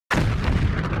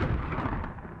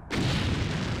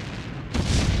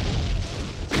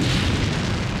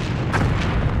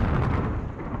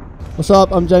What's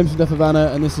up? I'm James from Deaf Havana,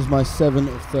 and this is my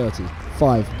 7:30.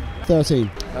 5.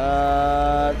 13.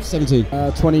 17.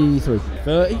 23.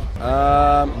 30.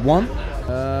 1.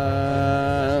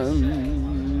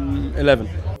 11.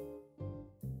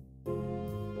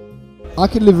 I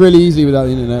could live really easily without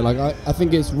the internet. Like I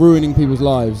think it's ruining people's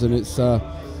lives, and it's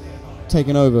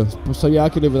taking over. So yeah, I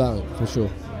could live without it for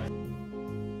sure.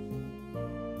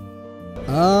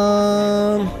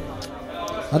 I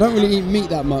don't really eat meat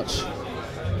that much,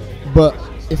 but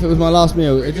if it was my last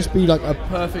meal, it'd just be like a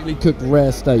perfectly cooked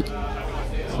rare steak.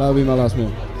 That would be my last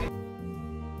meal.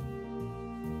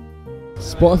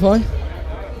 Spotify?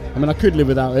 I mean, I could live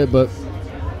without it, but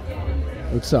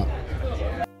it would suck.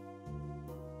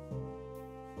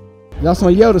 The last time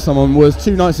I yelled at someone was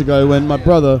 2 nights ago when my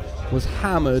brother was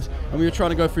hammered and we were trying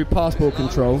to go through passport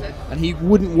control and he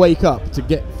wouldn't wake up to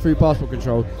get through passport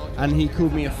control, and he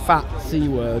called me a fat C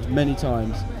word many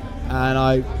times, and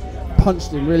I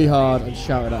punched him really hard and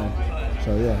shouted at him.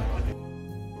 So yeah,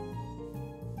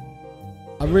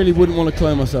 I really wouldn't want to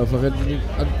clone myself. Like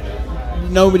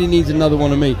nobody needs another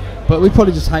one of me, but we'd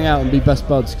probably just hang out and be best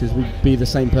buds because we'd be the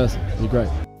same person. It'd be great.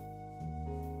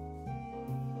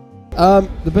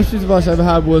 The best piece of advice I ever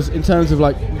had was in terms of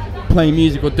like playing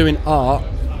music or doing art.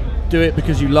 Do it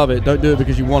because you love it. Don't do it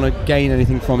because you want to gain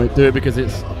anything from it. Do it because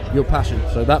it's your passion.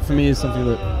 So that for me is something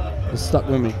that has stuck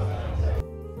with me.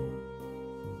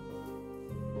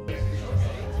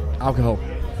 Alcohol.